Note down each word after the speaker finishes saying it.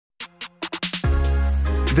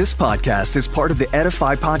This podcast is part of the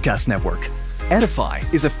Edify Podcast Network. Edify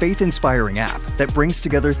is a faith-inspiring app that brings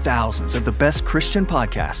together thousands of the best Christian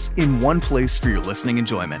podcasts in one place for your listening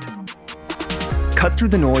enjoyment. Cut through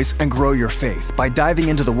the noise and grow your faith by diving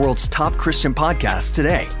into the world's top Christian podcasts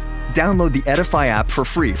today. Download the Edify app for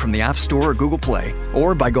free from the App Store or Google Play,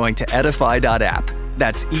 or by going to edify.app.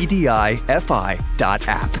 That's EDIFI.app.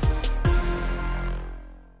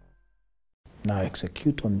 Now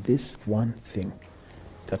execute on this one thing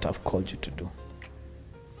that I've called you to do.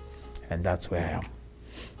 And that's where I am.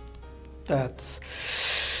 That's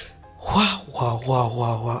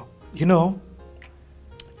wow. You know,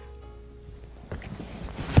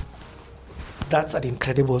 that's an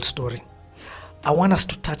incredible story. I want us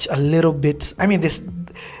to touch a little bit. I mean, there's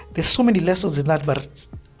so many lessons in that, but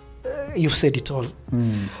you've said it all.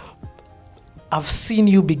 I've seen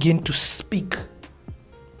you begin to speak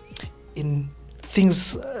in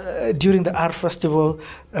things during the art festival.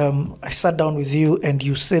 I sat down with you and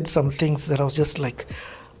you said some things that I was just like,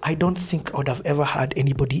 I don't think I would have ever heard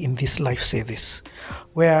anybody in this life say this.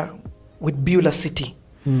 Where with Beulah City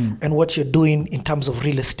and what you're doing in terms of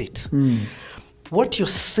real estate, what you're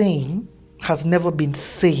saying has never been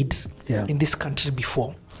said in this country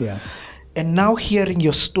before. Yeah. And now hearing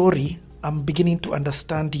your story, I'm beginning to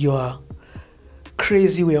understand your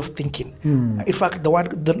crazy way of thinking. In fact, the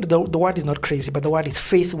word is not crazy, but the word is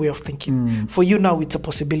faith way of thinking. For you now, it's a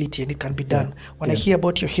possibility and it can be done. When I hear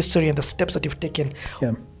about your history and the steps that you've taken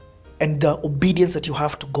and the obedience that you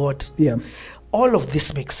have to God, all of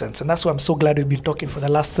this makes sense. And that's why I'm so glad we've been talking for the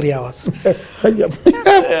last 3 hours.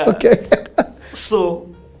 Okay.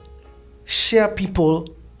 So share people,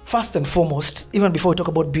 first and foremost, even before we talk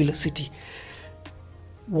about Beulah City,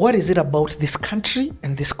 what is it about this country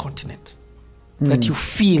and this continent that you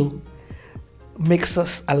feel makes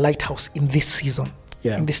us a lighthouse in this season,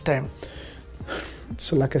 in this time?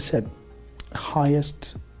 So like I said,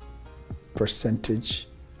 highest percentage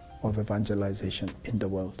of evangelization in the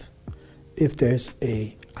world. If there's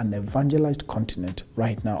an evangelized continent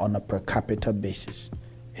right now on a per capita basis,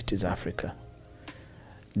 it is Africa.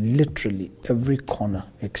 Literally every corner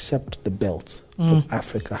except the belt of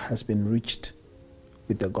Africa has been reached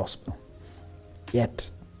with the gospel. Yet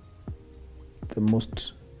the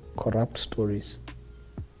most corrupt stories,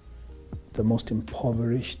 the most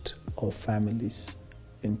impoverished of families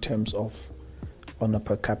in terms of on a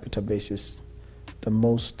per capita basis, the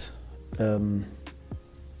most the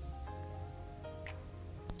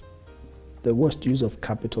worst use of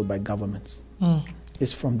capital by governments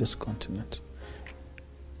is from this continent.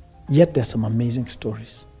 Yet there's some amazing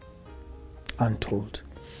stories untold.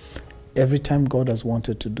 Every time God has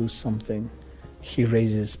wanted to do something, he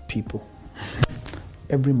raises people.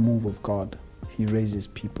 Every move of God, he raises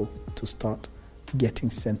people to start getting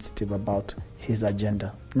sensitive about his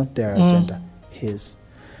agenda, not their agenda, his.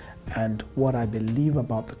 And what I believe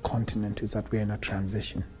about the continent is that we're in a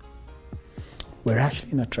transition. We're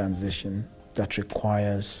actually in a transition that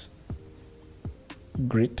requires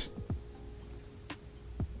grit,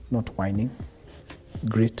 not whining,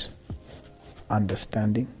 grit,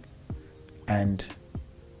 understanding, and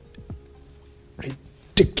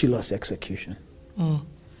ridiculous execution. And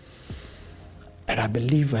I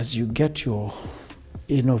believe as you get your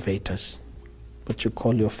innovators, what you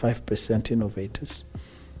call your 5% innovators,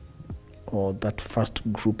 or that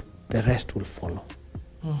first group, the rest will follow.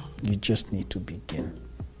 You just need to begin.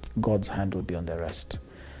 God's hand will be on the rest.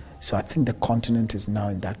 So I think the continent is now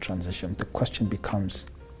in that transition. The question becomes,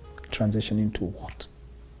 transition into what?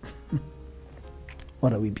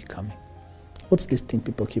 What are we becoming? What's this thing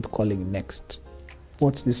people keep calling next?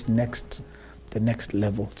 What's this next, the next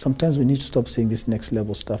level? Sometimes we need to stop saying this next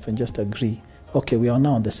level stuff and just agree, okay, we are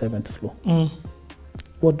now on the 7th floor.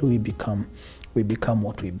 What do we become? We become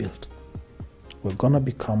what we build. We're going to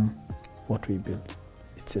become what we build.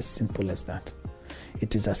 It's as simple as that.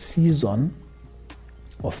 It is a season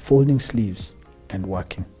of folding sleeves and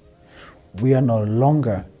working. We are no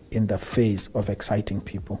longer in the phase of exciting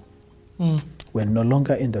people. We're no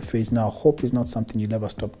longer in the phase now. Hope is not something you'll ever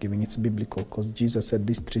stop giving. It's biblical because Jesus said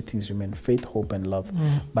these 3 things remain: faith, hope, and love.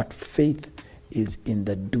 But faith is in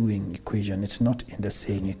the doing equation. It's not in the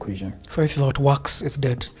saying equation. Faith without works is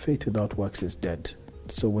dead. Faith without works is dead.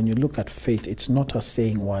 So when you look at faith, it's not a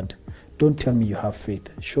saying word. Don't tell me you have faith.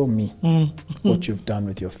 Show me what you've done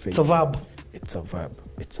with your faith. It's a verb. It's a verb.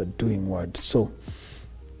 It's a doing word. So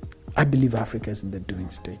I believe Africa is in the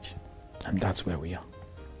doing stage. And that's where we are.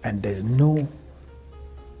 And there's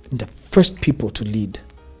the first people to lead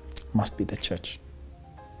must be the church.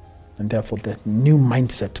 And therefore the new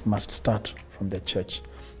mindset must start from the church.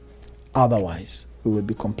 Otherwise, we will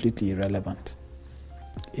be completely irrelevant.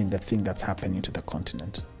 in the thing that's happening to the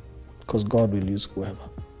continent. Because God will use whoever.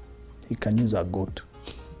 He can use a goat.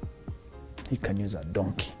 He can use a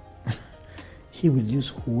donkey. He will use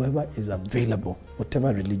whoever is available,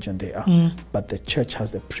 whatever religion they are. But the church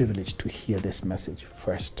has the privilege to hear this message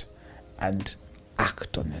first and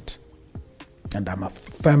act on it. And I'm a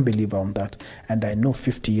firm believer on that. And I know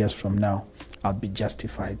 50 years from now, I'll be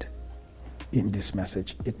justified in this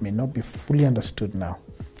message. It may not be fully understood now,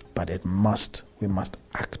 but we must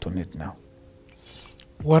act on it now.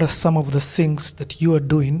 What are some of the things that you are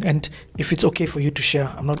doing? And if it's okay for you to share,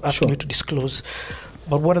 I'm not asking you to disclose,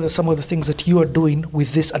 but what are some of the things that you are doing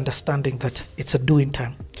with this understanding that it's a doing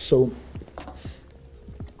time? So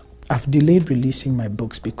I've delayed releasing my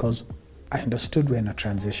books because I understood we're in a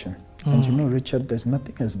transition. And you know, Richard, there's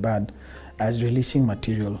nothing as bad as releasing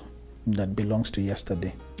material that belongs to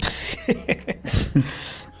yesterday.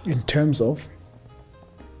 In terms of,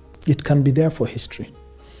 it can be there for history.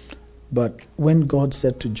 But when God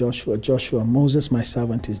said to Joshua, Moses, my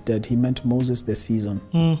servant, is dead, he meant Moses the season.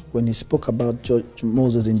 When he spoke about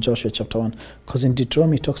Moses in Joshua chapter 1, because in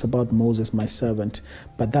Deuteronomy he talks about Moses, my servant,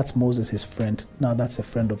 but that's Moses, his friend. Now that's a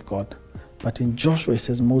friend of God. But in Joshua, it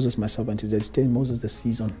says, Moses, my servant, is dead. It's telling Moses the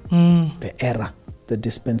season, the era, the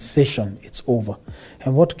dispensation, it's over.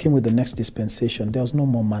 And what came with the next dispensation? There was no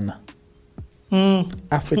more manna.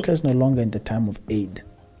 Africa is no longer in the time of aid.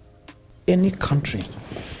 Any country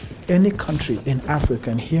in Africa,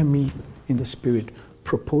 and hear me in the spirit,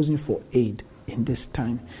 proposing for aid in this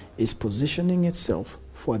time is positioning itself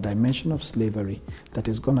for a dimension of slavery that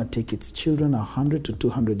is going to take its children 100 to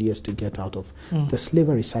 200 years to get out of. The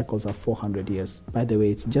slavery cycles are 400 years. By the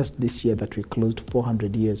way, it's just this year that we closed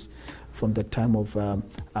 400 years from the time of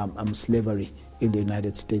slavery in the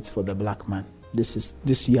United States for the black man.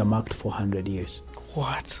 This year marked 400 years.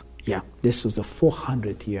 What? Yeah, this was the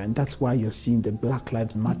 400th year, and that's why you're seeing the Black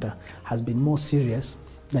Lives Matter has been more serious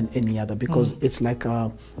than any other, because it's like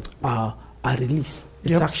a release.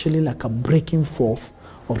 It's actually like a breaking forth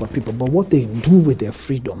of a people. But what they do with their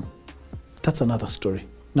freedom, that's another story.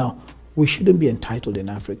 Now, we shouldn't be entitled in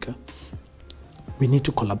Africa. We need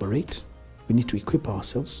to collaborate. We need to equip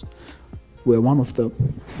ourselves. We're one of the,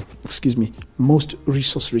 most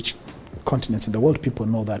resource-rich continents in the world. People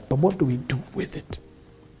know that. But what do we do with it?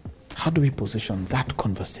 How do we position that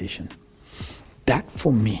conversation? That,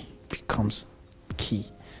 for me, becomes key.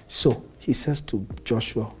 So he says to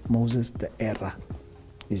Joshua, Moses, the era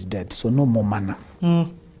is dead. So no more manna.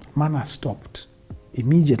 Manna stopped.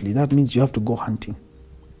 Immediately, that means you have to go hunting.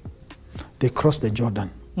 They crossed the Jordan.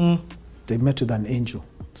 They met with an angel.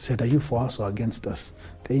 Said, are you for us or against us?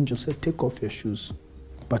 The angel said, take off your shoes.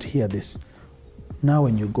 But hear this. Now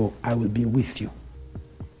when you go, I will be with you.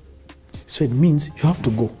 So it means you have to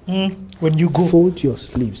go. When you go, fold your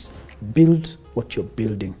sleeves, build what you're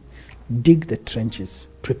building, dig the trenches,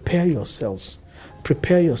 prepare yourselves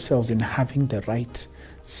in having the right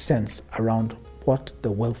sense around what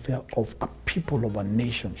the welfare of a people, of a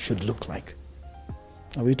nation should look like.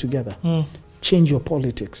 Are we together? Change your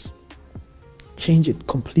politics. Change it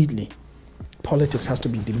completely. Politics has to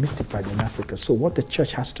be demystified in Africa. So what the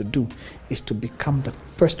church has to do is to become the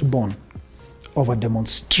firstborn of a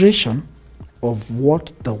demonstration of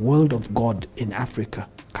what the world of God in Africa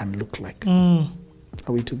can look like. Are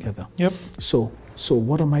we together? Yep. So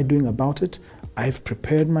what am I doing about it? I've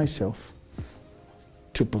prepared myself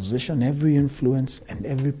to position every influence and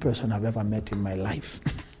every person I've ever met in my life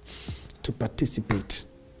to participate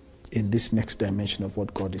in this next dimension of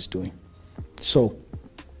what God is doing. So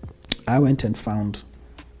I went and found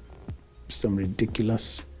some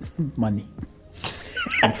ridiculous money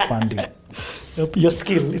and funding. Your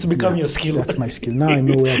skill. It's become your skill. That's my skill. Now I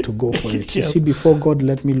know where to go for it. You see, before God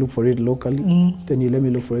let me look for it locally, then he let me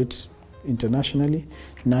look for it internationally.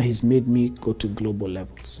 Now he's made me go to global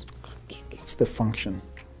levels. What's the function?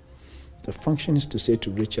 The function is to say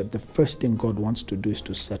to Richard, the first thing God wants to do is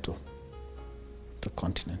to settle the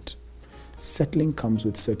continent. Settling comes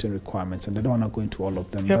with certain requirements, and I don't want to go into all of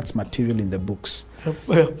them. That's material in the books.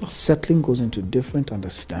 Settling goes into different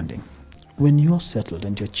understanding. When you're settled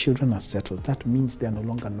and your children are settled, that means they're no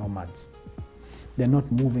longer nomads. They're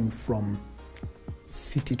not moving from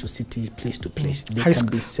city to city, place to place. They can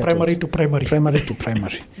be settled. Primary to primary. Primary to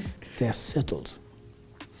primary. They are settled.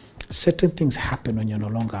 Certain things happen when you're no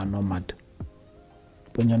longer a nomad,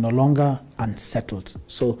 when you're no longer unsettled.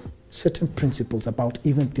 So certain principles about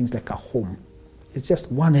even things like a home. It's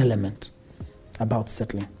just one element about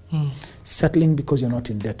settling. Settling because you're not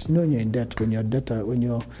in debt. You know, when you're in debt, when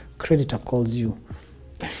your creditor calls you,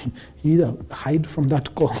 you either hide from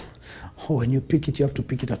that call, or when you pick it, you have to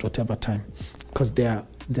pick it at whatever time, because they're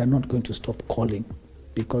not going to stop calling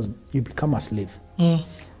because you become a slave.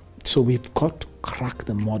 So we've got to crack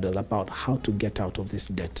the model about how to get out of this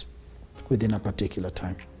debt within a particular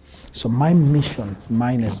time. So my mission,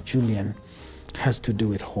 mine as Julian, has to do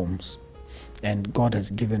with homes. And God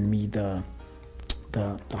has given me the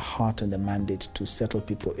heart and the mandate to settle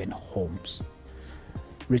people in homes.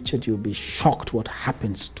 Richard, you'll be shocked what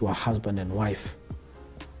happens to a husband and wife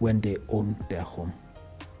when they own their home.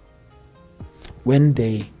 When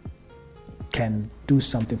they can do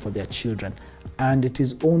something for their children and it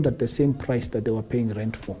is owned at the same price that they were paying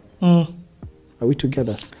rent for. Are we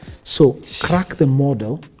together? So crack the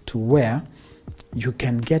model to where you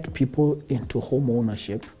can get people into home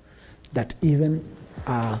ownership that even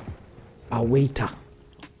a waiter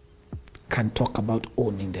can talk about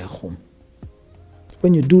owning their home.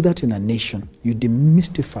 When you do that in a nation, you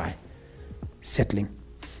demystify settling.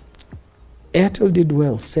 Airtel did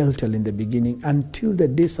well, Celtel in the beginning, until the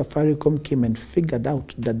day Safaricom came and figured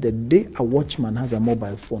out that the day a watchman has a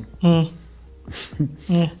mobile phone,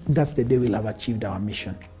 that's the day we'll have achieved our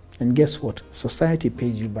mission. And guess what? Society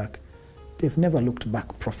pays you back. They've never looked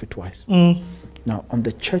back profit-wise. Now, on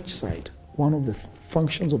the church side, one of the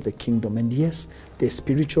functions of the kingdom, and yes, there's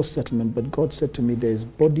spiritual settlement, but God said to me, there's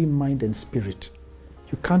body, mind, and spirit.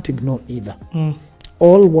 You can't ignore either.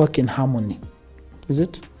 All work in harmony. Is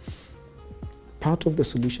it? Part of the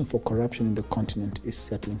solution for corruption in the continent is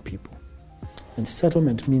settling people. And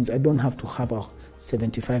settlement means I don't have to have a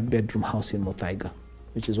 75-bedroom house in Muthaiga,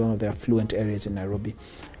 which is one of the affluent areas in Nairobi.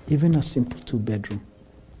 Even a simple 2-bedroom,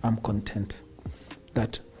 I'm content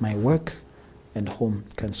that my work and home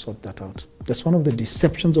can sort that out. That's one of the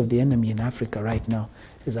deceptions of the enemy in Africa right now,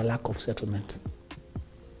 is a lack of settlement.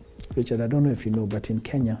 Richard, I don't know if you know, but in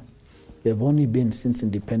Kenya, there have only been, since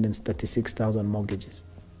independence, 36,000 mortgages.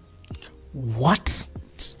 What?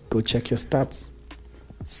 Go check your stats.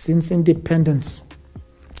 Since independence,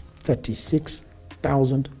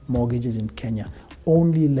 36,000 mortgages in Kenya.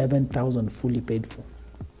 Only 11,000 fully paid for.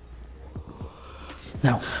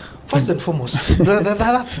 Now, first and foremost,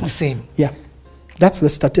 that's insane. Yeah, that's the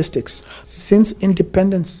statistics. Since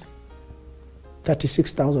independence,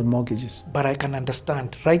 36,000 mortgages. But I can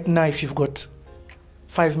understand. Right now, if you've got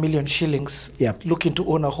 5 million shillings looking to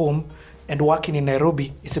own a home and working in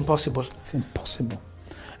Nairobi, it's impossible. It's impossible.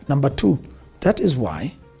 Number two, that is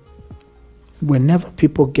why whenever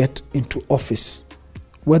people get into office,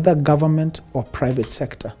 whether government or private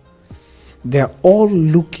sector, they're all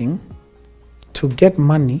looking to get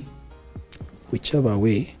money, whichever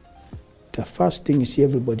way. The first thing you see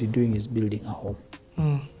everybody doing is building a home.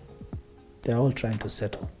 They're all trying to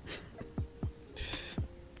settle.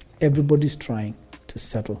 Everybody's trying to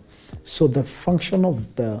settle. So the function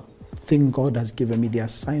of the thing God has given me, the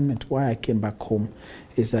assignment why I came back home,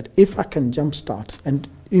 is that if I can jumpstart, and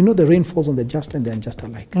you know the rain falls on the just and the unjust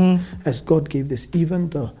alike. As God gave this, even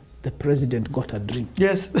the president got a dream.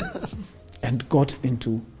 Yes. And got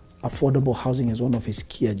into affordable housing as one of his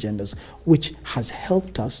key agendas, which has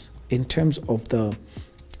helped us in terms of the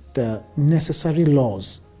necessary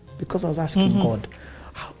laws. Because I was asking God,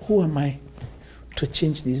 who am I to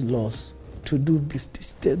change these laws, to do this?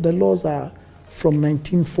 The laws are from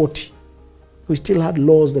 1940. We still had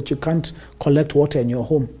laws that you can't collect water in your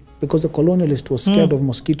home because the colonialist was scared of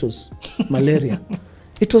mosquitoes, malaria.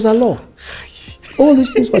 It was a law. All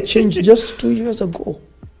these things were changed just 2 years ago,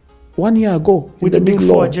 1 year ago, with the Big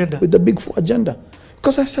Four agenda. With the Big Four agenda.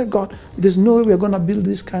 Because I said, God, there's no way we're going to build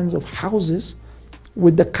these kinds of houses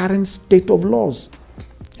with the current state of laws.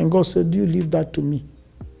 And God said, you leave that to me.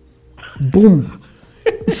 Boom.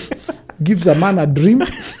 Gives a man a dream.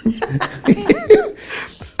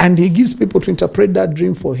 And he gives people to interpret that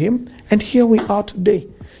dream for him. And here we are today.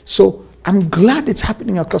 So I'm glad it's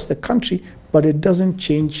happening across the country, but it doesn't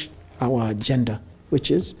change our agenda, which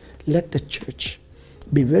is let the church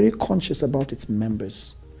be very conscious about its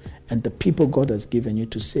members and the people God has given you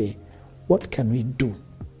to say, what can we do?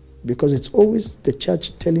 Because it's always the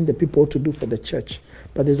church telling the people what to do for the church.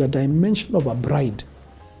 But there's a dimension of a bride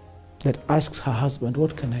that asks her husband,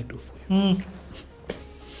 what can I do for you?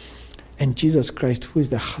 And Jesus Christ, who is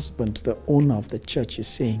the husband, the owner of the church, is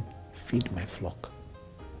saying, feed my flock.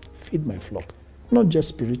 Feed my flock. Not just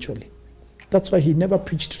spiritually. That's why he never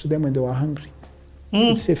preached to them when they were hungry.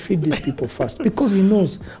 He'd say, feed these people first. Because he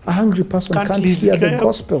knows a hungry person can't hear the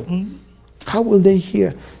gospel. How will they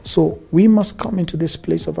hear? So we must come into this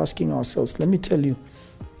place of asking ourselves. Let me tell you,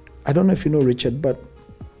 I don't know if you know, Richard, but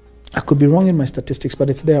I could be wrong in my statistics, but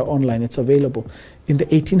it's there online. It's available. In the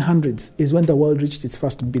 1800s is when the world reached its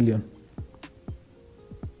first billion.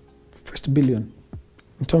 First billion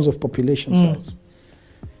in terms of population size.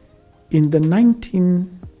 In the 1950s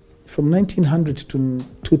from 1900 to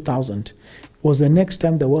 2000 was the next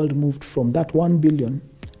time the world moved from that 1 billion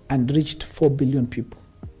and reached 4 billion people.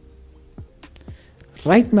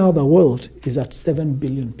 Right now, the world is at 7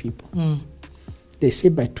 billion people. They say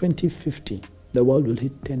by 2050, the world will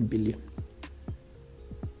hit 10 billion.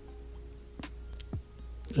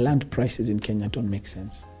 Land prices in Kenya don't make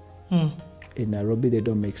sense. In Nairobi, they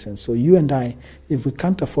don't make sense. So you and I, if we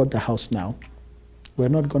can't afford the house now, we're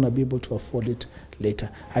not going to be able to afford it later.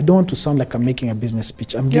 I don't want to sound like I'm making a business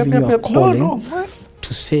speech. I'm giving you a calling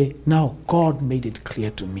to say, now, God made it clear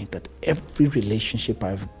to me that every relationship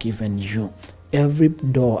I've given you, every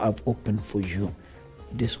door I've opened for you,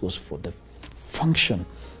 this was for the function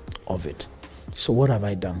of it. So what have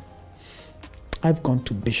I done? I've gone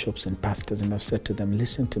to bishops and pastors and I've said to them,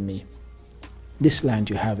 listen to me. This land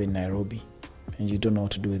you have in Nairobi and you don't know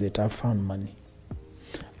what to do with it, I've found money.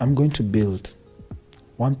 I'm going to build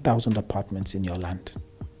 1,000 apartments in your land.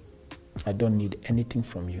 I don't need anything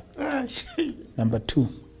from you. Number 2,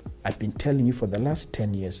 I've been telling you for the last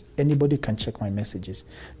 10 years, anybody can check my messages,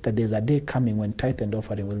 that there's a day coming when tithe and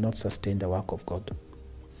offering will not sustain the work of God.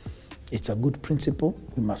 It's a good principle.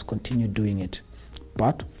 We must continue doing it.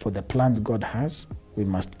 But for the plans God has, we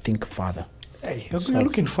must think further. Hey, you're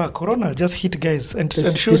looking for Corona just hit, guys, and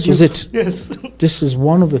this was it. Yes. This is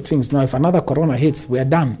one of the things. Now, if another Corona hits, we're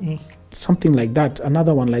done. Something like that,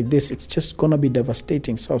 another one like this, it's just going to be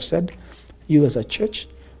devastating. So I've said, you as a church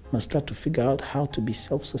must start to figure out how to be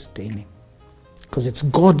self-sustaining, because it's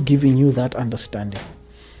God giving you that understanding.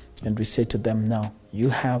 And we say to them, now, you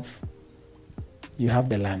have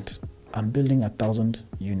the land. I'm building 1,000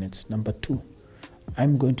 units. Number 2,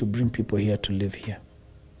 I'm going to bring people here to live here.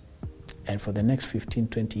 And for the next 15,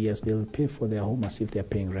 20 years, they'll pay for their home as if they're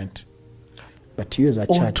paying rent. But you as a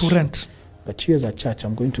church... to rent. But you as a church,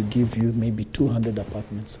 I'm going to give you maybe 200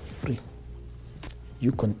 apartments free.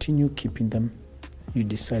 You continue keeping them. You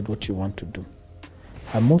decide what you want to do.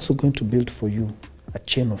 I'm also going to build for you a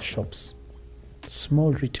chain of shops,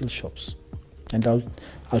 small retail shops. And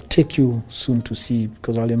I'll take you soon to see,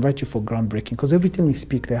 because I'll invite you for groundbreaking, because everything we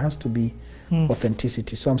speak, there has to be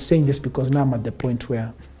authenticity. So I'm saying this because now I'm at the point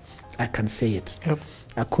where I can say it. Yep.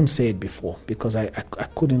 I couldn't say it before because I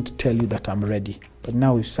couldn't tell you that I'm ready. But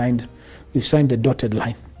now we've signed the dotted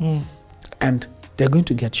line. And they're going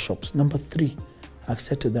to get shops. Number 3, I've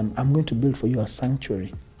said to them, I'm going to build for you a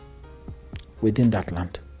sanctuary within that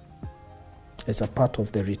land as a part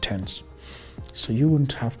of the returns. So you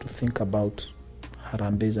wouldn't have to think about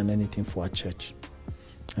Harambes and anything for a church.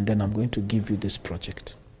 And then I'm going to give you this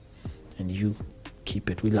project and you keep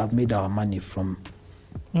it. We'll have made our money from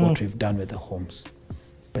what we've done with the homes.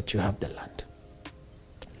 But you have the land.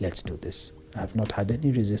 Let's do this. I have not had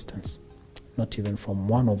any resistance, not even from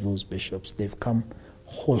one of those bishops. They've come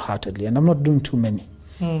wholeheartedly, and I'm not doing too many,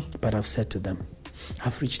 but I've said to them,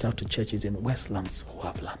 I've reached out to churches in Westlands who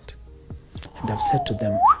have land, and I've said to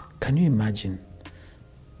them, can you imagine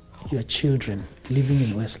your children living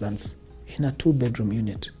in Westlands in a 2-bedroom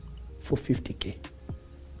unit for 50K?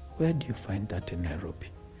 Where do you find that in Nairobi?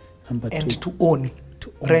 Number 2, and to own.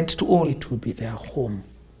 Rent to own. It will be their home.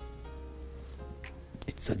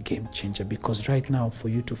 It's a game changer, because right now for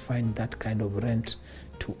you to find that kind of rent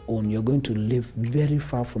to own, you're going to live very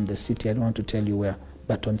far from the city. I don't want to tell you where,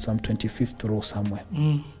 but on some 25th row somewhere.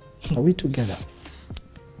 Are we together?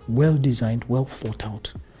 Well designed, well thought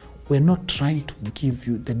out. We're not trying to give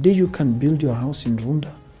you, the day you can build your house in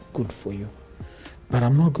Runda, good for you. But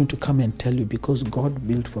I'm not going to come and tell you, because God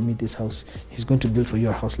built for me this house, He's going to build for you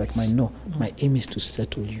a house like mine. No, my aim is to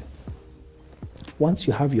settle you. Once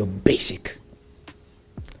you have your basic,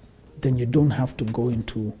 then you don't have to go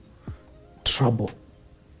into trouble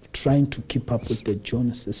trying to keep up with the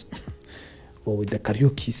Jonases or with the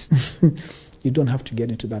Kariukis. You don't have to get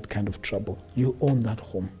into that kind of trouble. You own that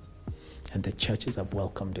home, and the churches have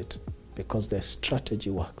welcomed it because their strategy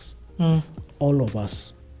works. All of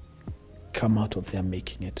us come out of there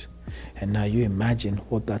making it. And now you imagine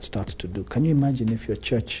what that starts to do. Can you imagine if your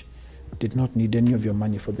church did not need any of your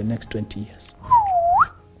money for the next 20 years?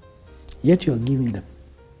 Yet you're giving them.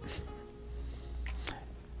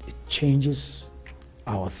 It changes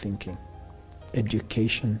our thinking.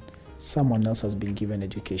 Education. Someone else has been given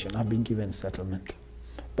education. I've been given settlement.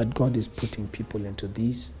 But God is putting people into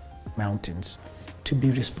these mountains to be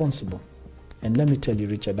responsible. And let me tell you,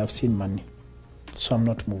 Richard, I've seen money. So I'm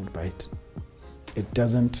not moved by it.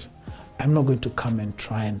 I'm not going to come and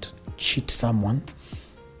try and cheat someone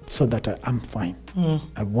so that I'm fine.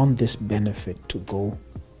 I want this benefit to go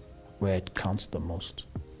where it counts the most.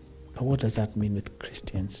 But what does that mean with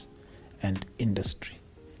Christians and industry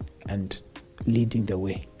and leading the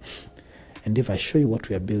way And if I show you what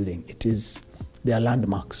we are building, they are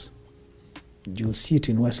landmarks. You'll see it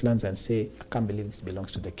in Westlands and say, I can't believe this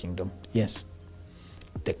belongs to the kingdom. Yes.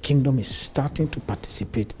 The kingdom is starting to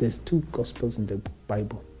participate. There's 2 gospels in the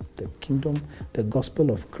Bible. The kingdom, the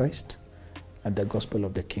gospel of Christ, and the gospel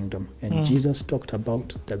of the kingdom. And Jesus talked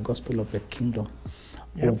about the gospel of the kingdom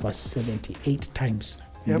over 78 times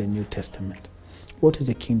in the New Testament. What is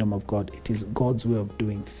the kingdom of God? It is God's way of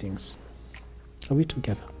doing things. Are we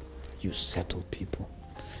together? You settle people.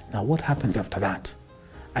 Now what happens after that?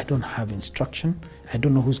 I don't have instruction. I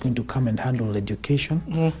don't know who's going to come and handle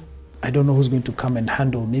education. I don't know who's going to come and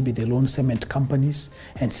handle maybe the loan cement companies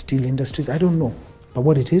and steel industries. I don't know. But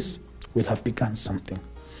what it is, we'll have begun something.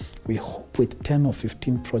 We hope with 10 or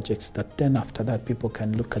 15 projects that then after that people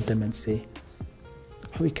can look at them and say,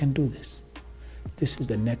 oh, we can do this. This is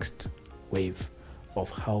the next wave of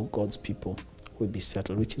how God's people will be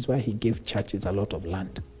settled, which is why he gave churches a lot of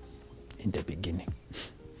land in the beginning.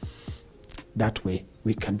 That way,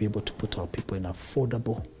 we can be able to put our people in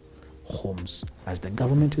affordable homes. As the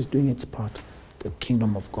government is doing its part, the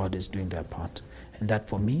kingdom of God is doing their part. And that,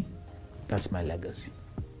 for me, that's my legacy.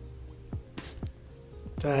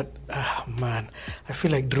 That, man, I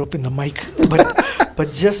feel like dropping the mic.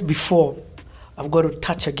 But just before, I've got to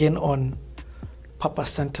touch again on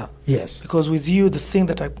Purpose Center. Yes. Because with you, the thing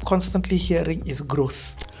that I'm constantly hearing is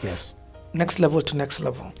growth. Yes. Next level to next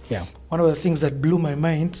level. Yeah. One of the things that blew my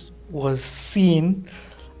mind was seeing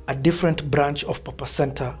a different branch of Purpose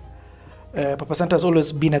Center. Purpose Center has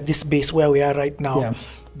always been at this base where we are right now. Yeah.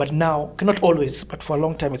 But now, not always, but for a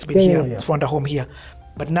long time it's been here. It's found a home here.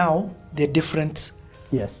 But now, there are different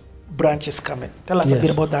branches coming. Tell us a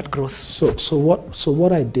bit about that growth. So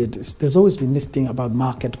what I did is, there's always been this thing about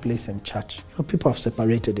marketplace and church. You know, people have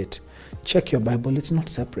separated it. Check your Bible, it's not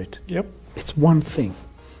separate. Yep. It's one thing.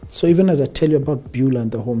 So even as I tell you about Beulah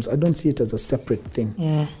and the homes, I don't see it as a separate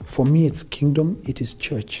thing. For me, it's kingdom, it is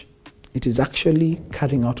church. It is actually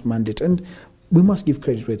carrying out mandate. And we must give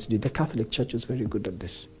credit where it's due. The Catholic Church is very good at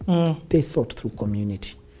this. They thought through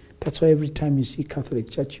community. That's why every time you see Catholic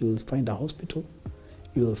Church, you will find a hospital,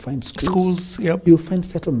 you will find schools, you'll find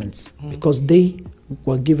settlements, because they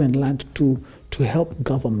were given land to help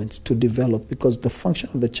governments to develop, because the function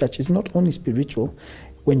of the church is not only spiritual.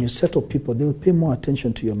 When you settle people, they will pay more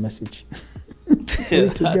attention to your message.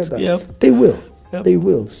 Together. They will. They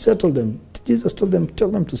will. Settle them. Jesus told them, tell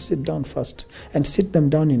them to sit down first, and sit them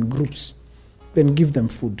down in groups. Then give them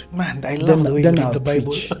food. Man, I love the way you read the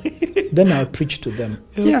Bible. Then I'll preach to them.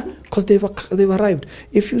 Yeah, because they've arrived.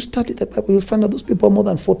 If you study the Bible, you'll find that those people are more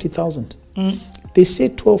than 40,000. They say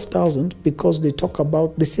 12,000 because they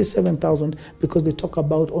say 7,000 because they talk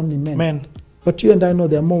about only men. But you and I know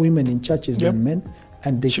there are more women in churches than men.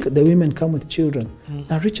 And the women come with children.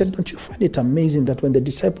 Now, Richard, don't you find it amazing that when the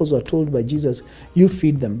disciples were told by Jesus, you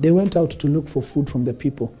feed them, they went out to look for food from the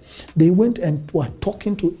people. They went and were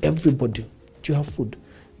talking to everybody. Do you have food?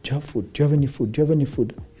 Do you have food? Do you have any food? Do you have any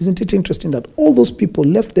food? Isn't it interesting that all those people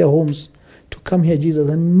left their homes to come hear Jesus,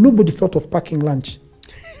 and nobody thought of packing lunch?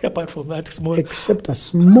 Apart from that, except a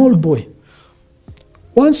small boy.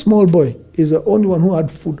 One small boy is the only one who had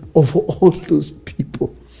food over all those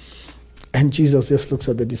people. And Jesus just looks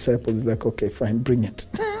at the disciples, he's like, okay, fine, bring it.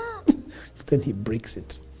 Then he breaks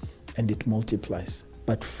it and it multiplies.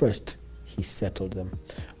 But first, he settled them.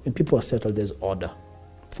 When people are settled, there's order.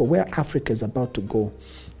 For where Africa is about to go,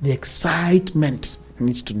 the excitement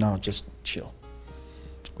needs to now just chill.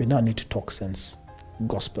 We now need to talk sense,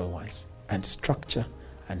 gospel-wise, and structure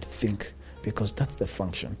and think, because that's the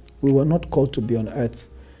function. We were not called to be on earth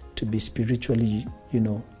to be spiritually,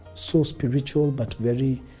 so spiritual, but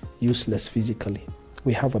very useless physically.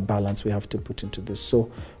 We have a balance we have to put into this.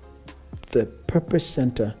 So the Purpose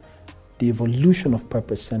Center, the evolution of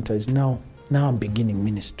Purpose Center is now I'm beginning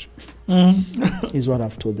ministry. Is what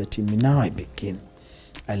I've told the team. Now I begin.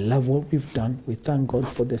 I love what we've done. We thank God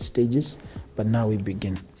for the stages, but now we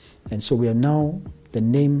begin. And so we are now, the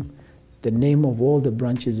name of all the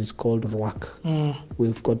branches is called RUAC.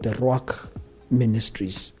 We've got the RUAC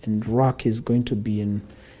Ministries, and RUAC is going to be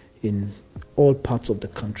in all parts of the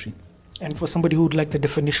country. And for somebody who would like the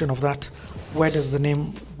definition of that, where does the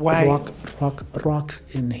name, why?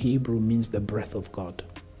 RUAC in Hebrew means the breath of God,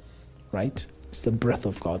 right? It's the breath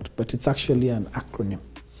of God, but it's actually an acronym.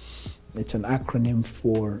 It's an acronym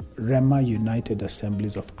for Rhema United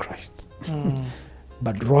Assemblies of Christ.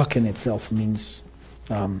 But RUAC in itself means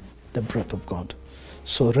the breath of God.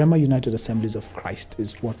 So Rhema United Assemblies of Christ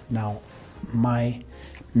is what now my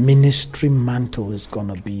ministry mantle is going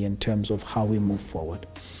to be in terms of how we move forward.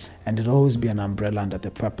 And it'll always be an umbrella under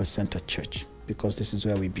the Purpose Center Church. because this is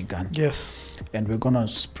where we began. Yes. And we're going to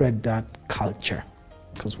spread that culture,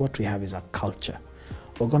 because what we have is a culture.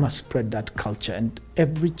 We're going to spread that culture, and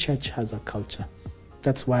every church has a culture.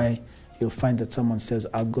 That's why you'll find that someone says,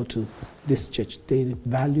 I'll go to this church. They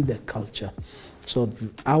value their culture. So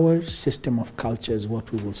our system of culture is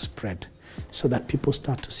what we will spread, so that people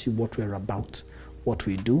start to see what we're about, what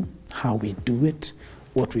we do, how we do it,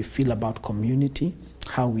 what we feel about community,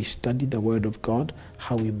 how we study the Word of God,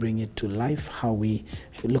 how we bring it to life, how we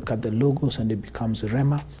look at the logos and it becomes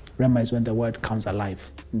Rhema. Rhema is when the Word comes alive.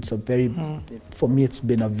 It's a very, for me, it's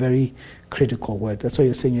been a very critical word. That's why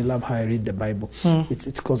you're saying you love how I read the Bible. It's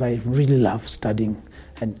because I really love studying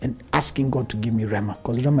and asking God to give me Rhema,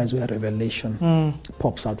 because Rhema is where revelation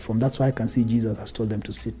pops out from. That's why I can see Jesus has told them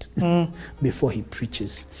to sit before he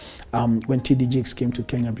preaches. When T.D. Jakes came to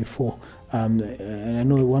Kenya before, and I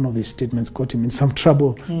know one of his statements got him in some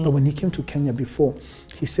trouble, but when he came to Kenya before,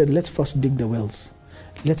 he said, let's first dig the wells.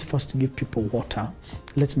 Let's first give people water.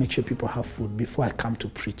 Let's make sure people have food before I come to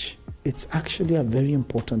preach. It's actually a very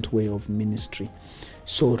important way of ministry.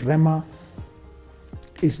 So Rhema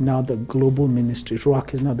is now the global ministry.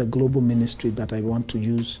 Ruach is now the global ministry that I want to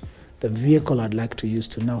use, the vehicle I'd like to use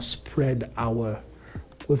to now spread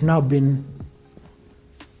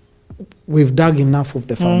we've dug enough of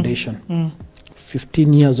the foundation.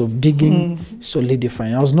 15 years of digging,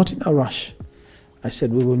 solidifying. I was not in a rush. I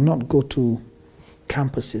said, we will not go to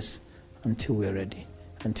campuses until we're ready,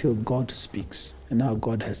 until God speaks. And now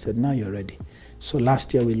God has said, now you're ready. So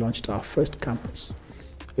last year we launched our first campus,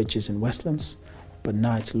 which is in Westlands, but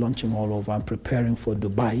now it's launching all over. I'm preparing for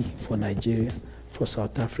Dubai, for Nigeria, for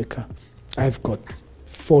South Africa. I've got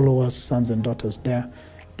followers, sons and daughters there.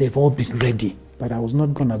 They've all been ready, but I was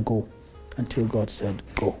not gonna go until God said,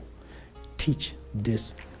 go. Teach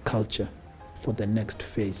this culture for the next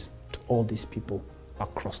phase to all these people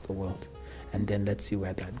across the world. And then let's see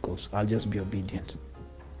where that goes. I'll just be obedient.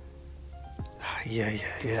 Yeah.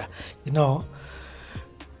 You know,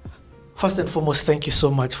 first and foremost, thank you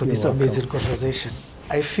so much for this amazing conversation.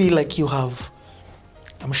 I feel like you have,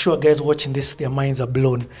 I'm sure guys watching this, their minds are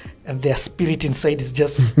blown and their spirit inside is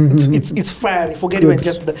just, it's fiery. Forget even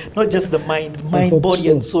just not just the mind, body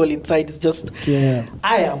and soul inside. It's just,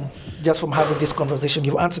 I am, just from having this conversation,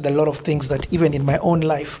 you've answered a lot of things that even in my own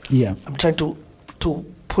life, I'm trying to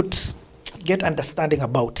get understanding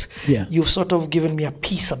about. You've sort of given me a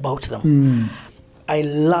piece about them. I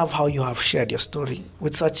love how you have shared your story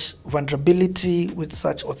with such vulnerability, with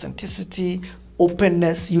such authenticity,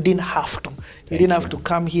 openness. You didn't have to. You didn't have to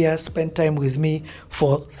come here, spend time with me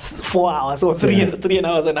for 4 hours or three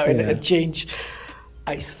hours and change.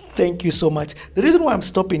 I thank you so much. The reason why I'm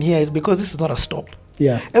stopping here is because this is not a stop.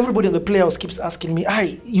 Everybody in the playhouse keeps asking me,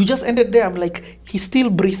 you just ended there. I'm like, he's still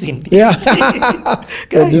breathing. Guys,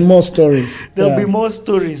 there'll be more stories. There'll be more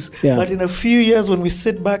stories. But in a few years, when we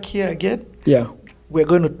sit back here again, we're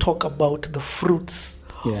going to talk about the fruits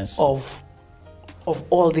of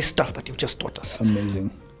all this stuff that you've just taught us. Amazing.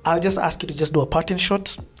 I'll just ask you to just do a parting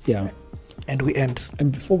shot. And we end.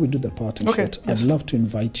 And before we do the parting shot, I'd love to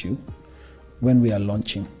invite you when we are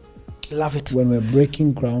launching. Love it. When we're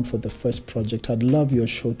breaking ground for the first project, I'd love your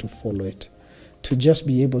show to follow it. To just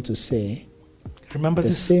be able to say, remember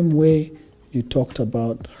the same way you talked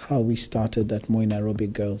about how we started at Moi Nairobi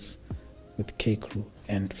Girls with K Crew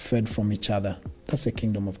and fed from each other. That's the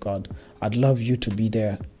kingdom of God. I'd love you to be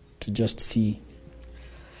there to just see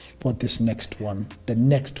what this next one, the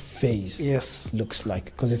next phase looks like.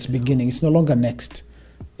 Because it's beginning. It's no longer next.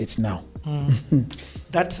 It's now.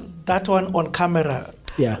 That one on camera.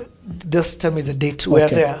 Just tell me the date. We're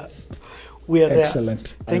there.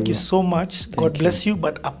 Excellent. Thank you so much. God bless you.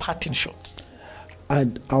 But a parting shot.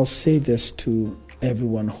 I'll say this to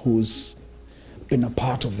everyone who's been a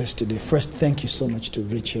part of this today. First, thank you so much to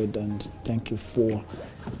Richard, and thank you for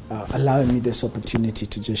allowing me this opportunity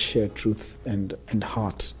to just share truth and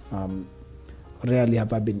heart. Rarely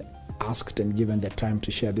have I been asked and given the time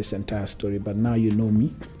to share this entire story, but now you know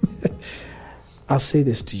me. I'll say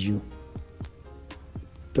this to you.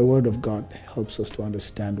 The Word of God helps us to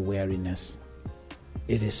understand weariness.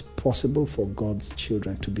 It is possible for God's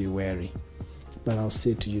children to be weary. But I'll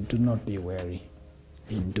say to you, do not be weary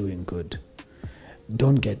in doing good.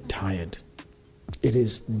 Don't get tired. It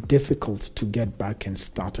is difficult to get back and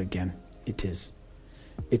start again. It is.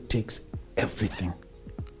 It takes everything.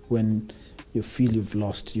 When you feel you've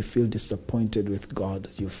lost, you feel disappointed with God,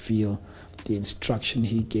 you feel the instruction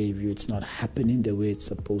He gave you, it's not happening the way it's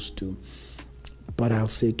supposed to. But I'll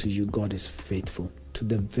say to you, God is faithful. To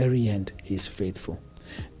the very end, He's faithful.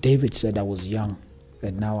 David said, I was young,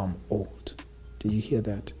 and now I'm old. Do you hear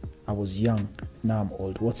that? I was young, now I'm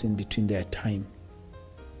old. What's in between there? Time,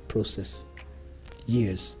 process,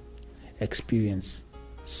 years, experience,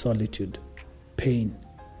 solitude, pain,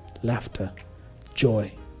 laughter, joy.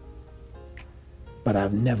 But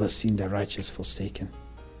I've never seen the righteous forsaken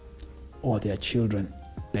or their children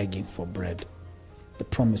begging for bread. The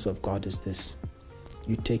promise of God is this: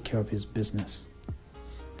 you take care of his business,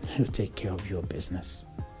 he'll take care of your business.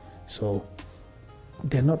 So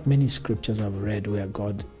there are not many scriptures I've read where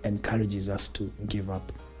God encourages us to give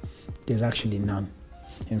up. There's actually none.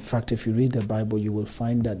 In fact, if you read the Bible, you will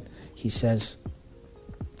find that he says,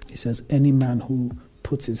 any man who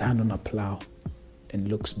puts his hand on a plow and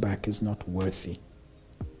looks back is not worthy.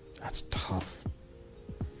 That's tough.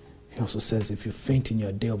 He also says, if you faint in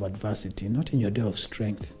your day of adversity, not in your day of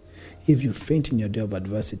strength. If you faint in your day of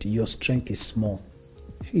adversity, your strength is small.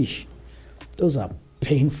 Eesh. Those are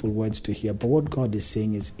painful words to hear. But what God is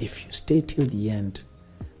saying is, if you stay till the end,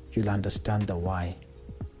 you'll understand the why.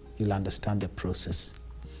 You'll understand the process.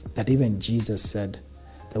 That even Jesus said,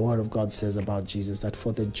 the word of God says about Jesus, that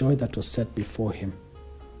for the joy that was set before him,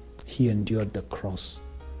 he endured the cross.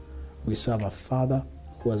 We serve a Father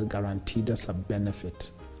who has guaranteed us a benefit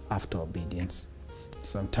after obedience.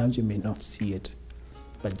 Sometimes you may not see it,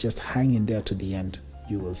 but just hang in there to the end.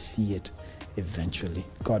 You will see it eventually.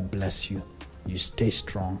 God bless you. You stay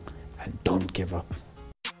strong and don't give up.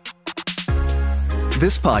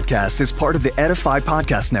 This podcast is part of the Edify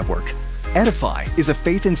Podcast Network. Edify is a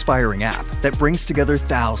faith-inspiring app that brings together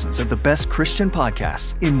thousands of the best Christian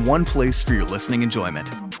podcasts in one place for your listening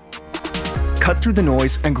enjoyment. Cut through the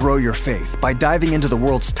noise and grow your faith by diving into the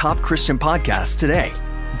world's top Christian podcasts today.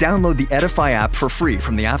 Download the Edify app for free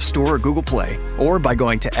from the App Store or Google Play, or by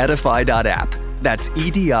going to edify.app. That's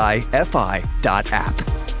EDIFI.app.